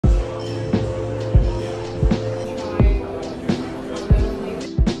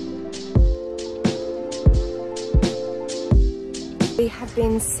We have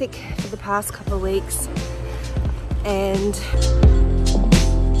been sick for the past couple of weeks, and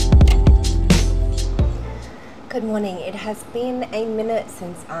good morning. It has been a minute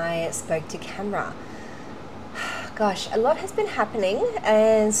since I spoke to camera. Gosh, a lot has been happening,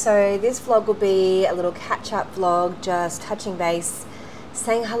 and so this vlog will be a little catch-up vlog, just touching base,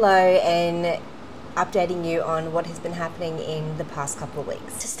 saying hello and updating you on what has been happening in the past couple of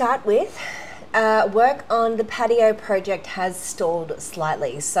weeks. To start with, work on the patio project has stalled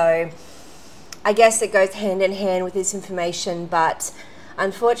slightly, so I guess it goes hand in hand with this information, but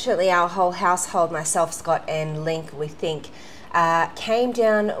unfortunately our whole household, myself, Scott and Linc, we think, came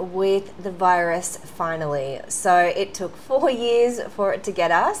down with the virus finally. So it took 4 years for it to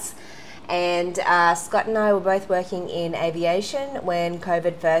get us, and Scott and I were both working in aviation when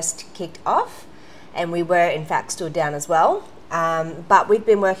COVID first kicked off, and we were in fact stood down as well. But we've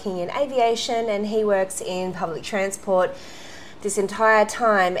been working in aviation and he works in public transport this entire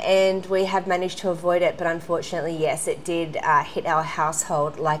time, and we have managed to avoid it, but unfortunately, yes, it did hit our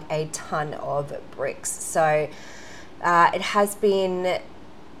household like a ton of bricks. So it has been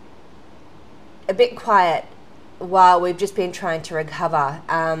a bit quiet while we've just been trying to recover.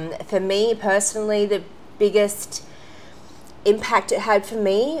 For me personally, the biggest impact it had for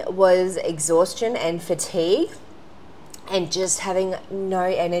me was exhaustion and fatigue, and just having no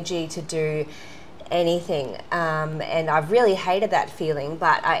energy to do anything, and I've really hated that feeling,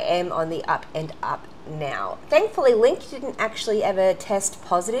 but I am on the up and up now. Thankfully, Linc didn't actually ever test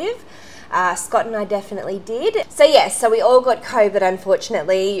positive. Scott and I definitely did. So yes, so we all got COVID,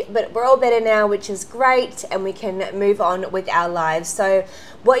 unfortunately, but we're all better now, which is great, and we can move on with our lives. So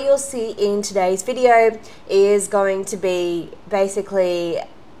what you'll see in today's video is going to be basically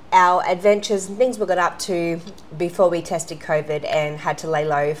our adventures and things we got up to before we tested COVID and had to lay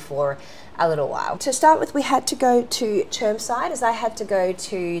low for a little while. To start with, we had to go to Chermside, as I had to go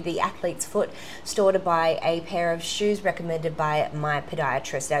to the Athlete's Foot store to buy a pair of shoes recommended by my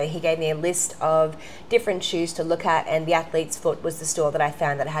podiatrist. Now, he gave me a list of different shoes to look at, and the Athlete's Foot was the store that I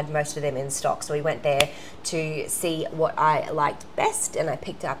found that had most of them in stock. So we went there to see what I liked best, and I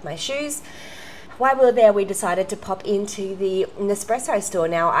picked up my shoes. While we were there, we decided to pop into the Nespresso store.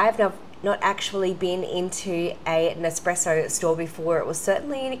 Now, I have not actually been into a Nespresso store before. It was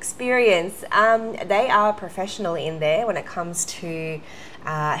certainly an experience. They are professional in there when it comes to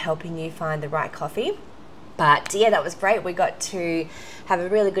helping you find the right coffee. But yeah, that was great. We got to have a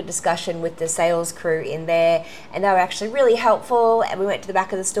really good discussion with the sales crew in there, and they were actually really helpful. And we went to the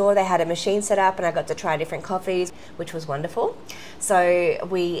back of the store. They had a machine set up, and I got to try different coffees, which was wonderful. So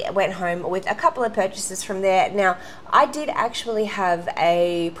we went home with a couple of purchases from there. Now, I did actually have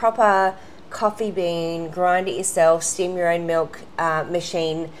a proper coffee bean, grind it yourself, steam your own milk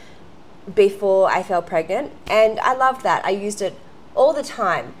machine before I fell pregnant, and I loved that. I used it all the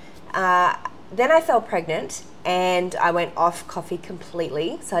time. Then I fell pregnant and I went off coffee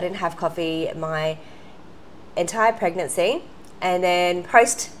completely. So I didn't have coffee my entire pregnancy. And then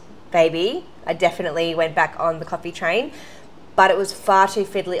post-baby, I definitely went back on the coffee train. But it was far too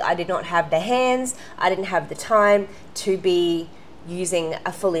fiddly. I did not have the hands. I didn't have the time to be using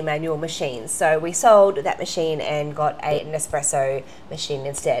a fully manual machine. So we sold that machine and got a Nespresso machine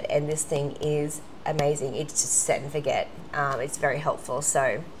instead. And this thing is amazing. It's just set and forget. It's very helpful.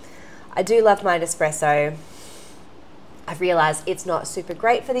 So I do love my Nespresso. I've realized it's not super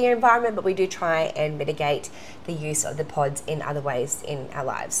great for the environment, but we do try and mitigate the use of the pods in other ways in our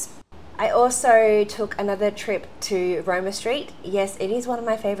lives. I also took another trip to Roma Street. Yes, it is one of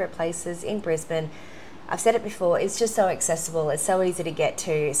my favorite places in Brisbane. I've said it before, it's just so accessible, it's so easy to get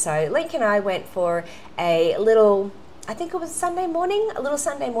to. So Linc and I went for a little, I think it was Sunday morning, a little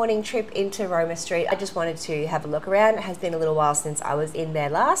Sunday morning trip into Roma Street. I just wanted to have a look around. It has been a little while since I was in there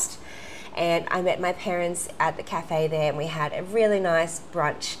last. And I met my parents at the cafe there, and we had a really nice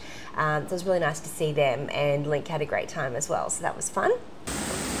brunch. So it was really nice to see them, and Linc had a great time as well, so that was fun.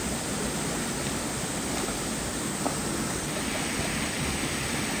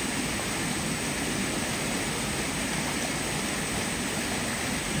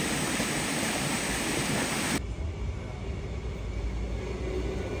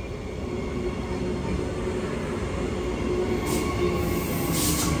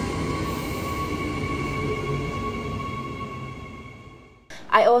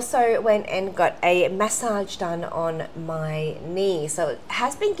 I also went and got a massage done on my knee. So it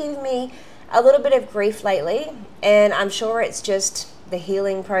has been giving me a little bit of grief lately, and I'm sure it's just the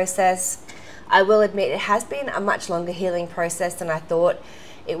healing process. I will admit it has been a much longer healing process than I thought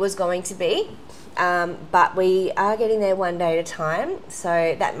it was going to be, but we are getting there one day at a time.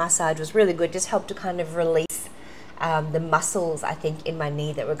 So that massage was really good, just helped to kind of release the muscles, I think, in my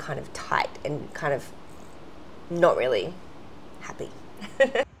knee that were kind of tight and kind of not really happy.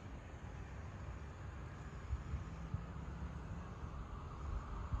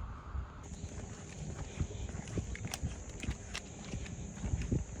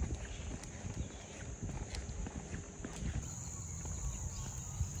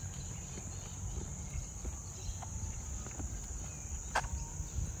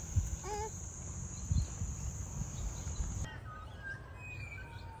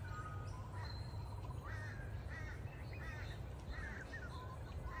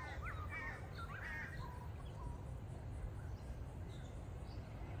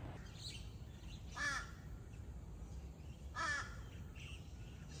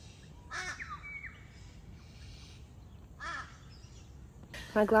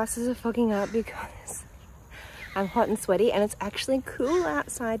 My glasses are fogging up because I'm hot and sweaty, and it's actually cool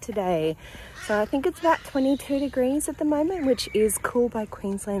outside today. So I think it's about 22 degrees at the moment, which is cool by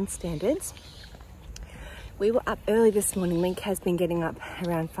Queensland standards. We were up early this morning. Linc has been getting up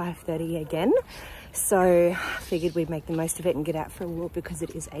around 5:30 again. So I figured we'd make the most of it and get out for a walk because it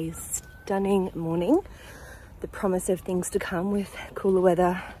is a stunning morning. The promise of things to come with cooler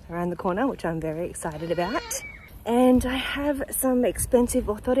weather around the corner, which I'm very excited about. And I have some expensive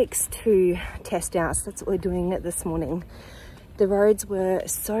orthotics to test out, so that's what we're doing this morning. The roads were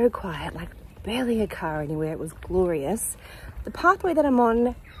so quiet, like barely a car anywhere. It was glorious. The pathway that I'm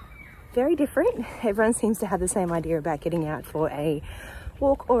on, very different. Everyone seems to have the same idea about getting out for a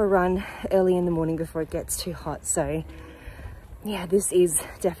walk or a run early in the morning before it gets too hot. So yeah, this is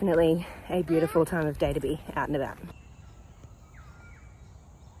definitely a beautiful time of day to be out and about.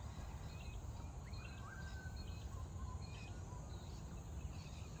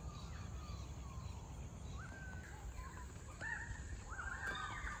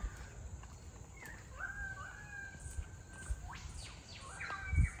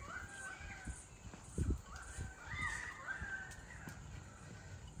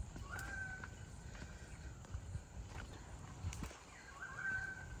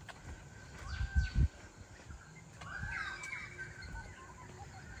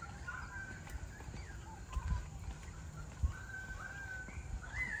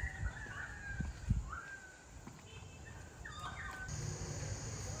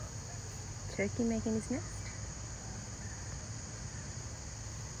 Turkey making his nest.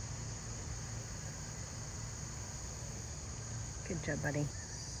 Good job, buddy.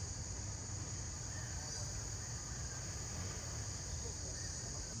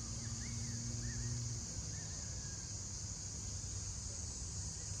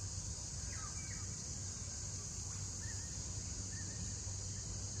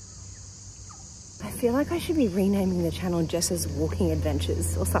 I feel like I should be renaming the channel just as Walking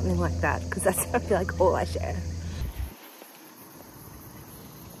Adventures or something like that, because that's, I feel like, all I share.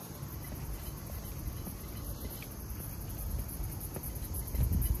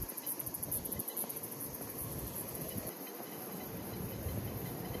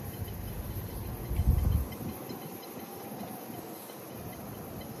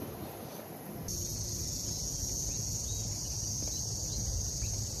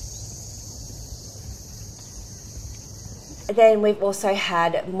 Then we've also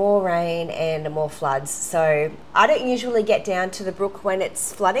had more rain and more floods. So I don't usually get down to the brook when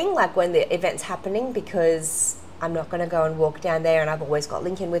it's flooding, like when the event's happening, because I'm not going to go and walk down there, and I've always got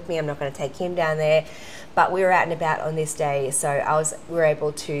Lincoln with me. I'm not going to take him down there. But we were out and about on this day, so we were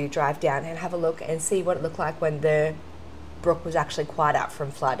able to drive down and have a look and see what it looked like when the brook was actually quiet out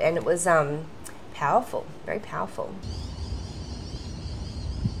from flood. And it was powerful, very powerful.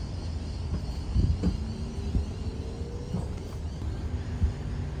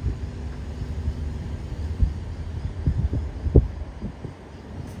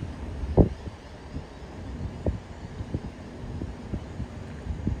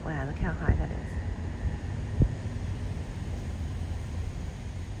 Wow, look how high that is.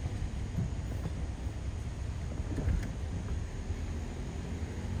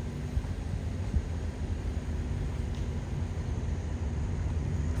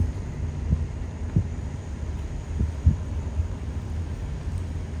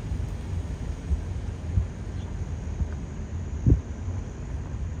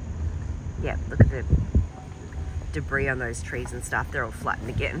 Yeah, look at the debris on those trees and stuff. They're all flattened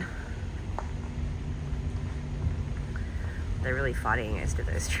again. They're really fighting against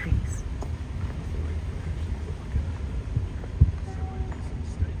those trees.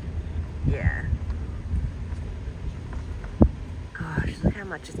 Yeah. Gosh, look how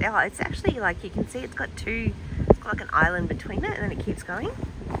much it's... Oh, it's actually like, you can see it's got like an island between it, and then it keeps going.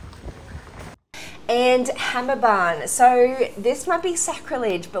 and Hammerbarn. So this might be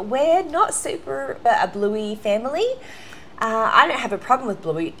sacrilege, but we're not super a Bluey family. I don't have a problem with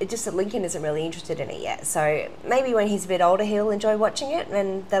Bluey, it's just that Lincoln isn't really interested in it yet. So maybe when he's a bit older he'll enjoy watching it,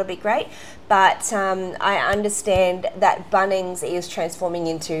 and that'll be great. But I understand that Bunnings is transforming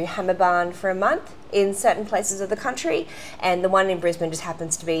into Hammerbarn for a month in certain places of the country, and the one in Brisbane just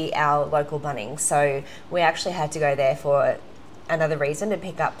happens to be our local Bunnings. So we actually had to go there for another reason, to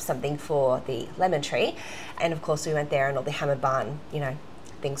pick up something for the lemon tree. And of course we went there and all the Hammerbarn, you know,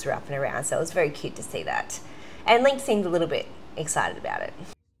 things were up and around. So it was very cute to see that. And Link seemed a little bit excited about it.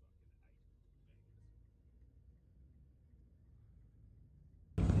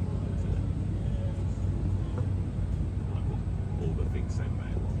 All the things they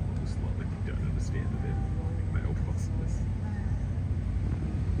mail on, just like you don't understand the mail process.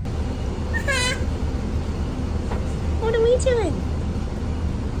 What are we doing?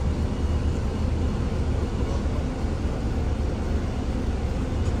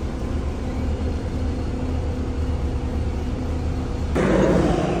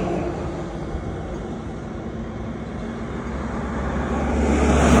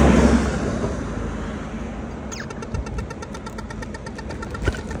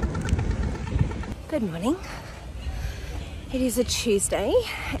 Good morning. It is a Tuesday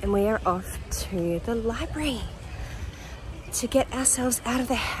and we are off to the library to get ourselves out of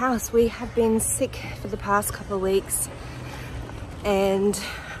the house. We have been sick for the past couple of weeks and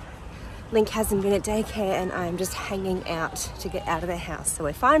Link hasn't been at daycare and I'm just hanging out to get out of the house. So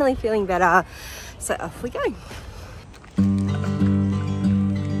we're finally feeling better, so off we go.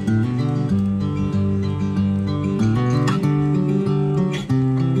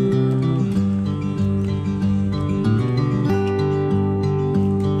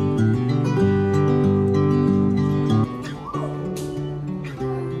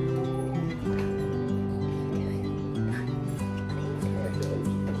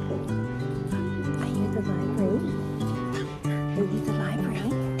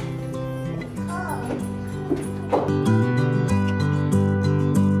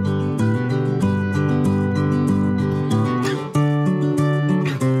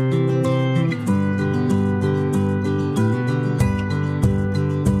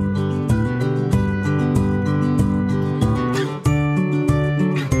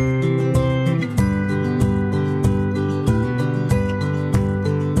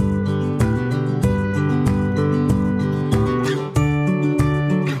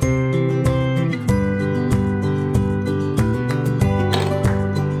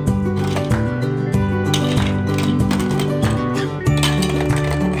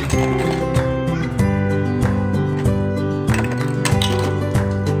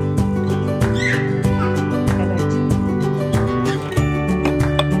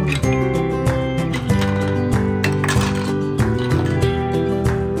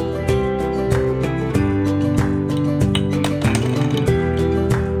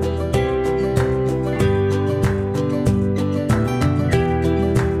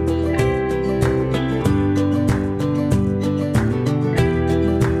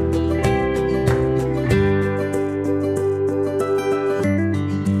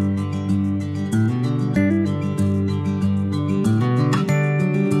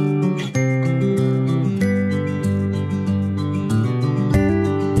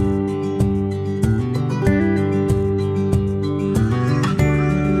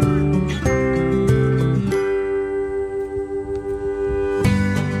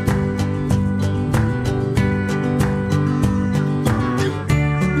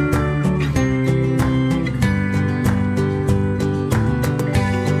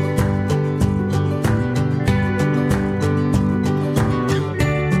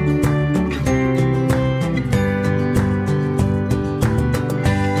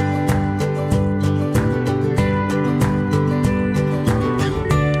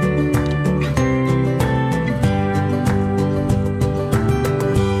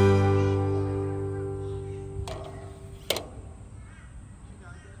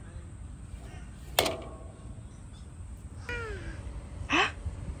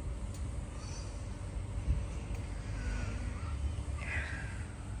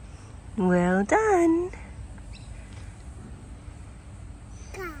 Well done.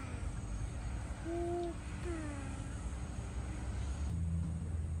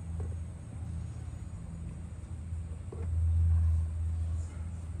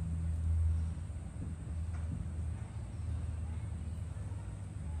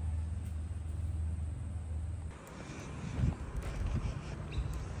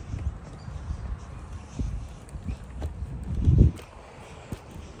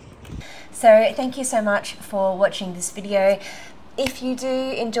 So thank you so much for watching this video. If you do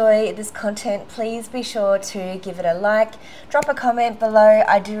enjoy this content, please be sure to give it a like, drop a comment below.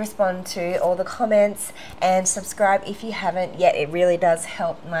 I do respond to all the comments, and subscribe if you haven't yet. It really does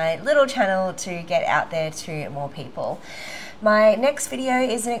help my little channel to get out there to more people. My next video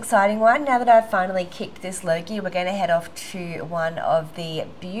is an exciting one. Now that I've finally kicked this Logie, we're going to head off to one of the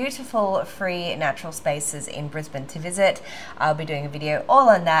beautiful free natural spaces in Brisbane to visit. I'll be doing a video all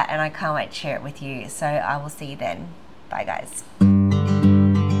on that, and I can't wait to share it with you. So I will see you then. Bye guys.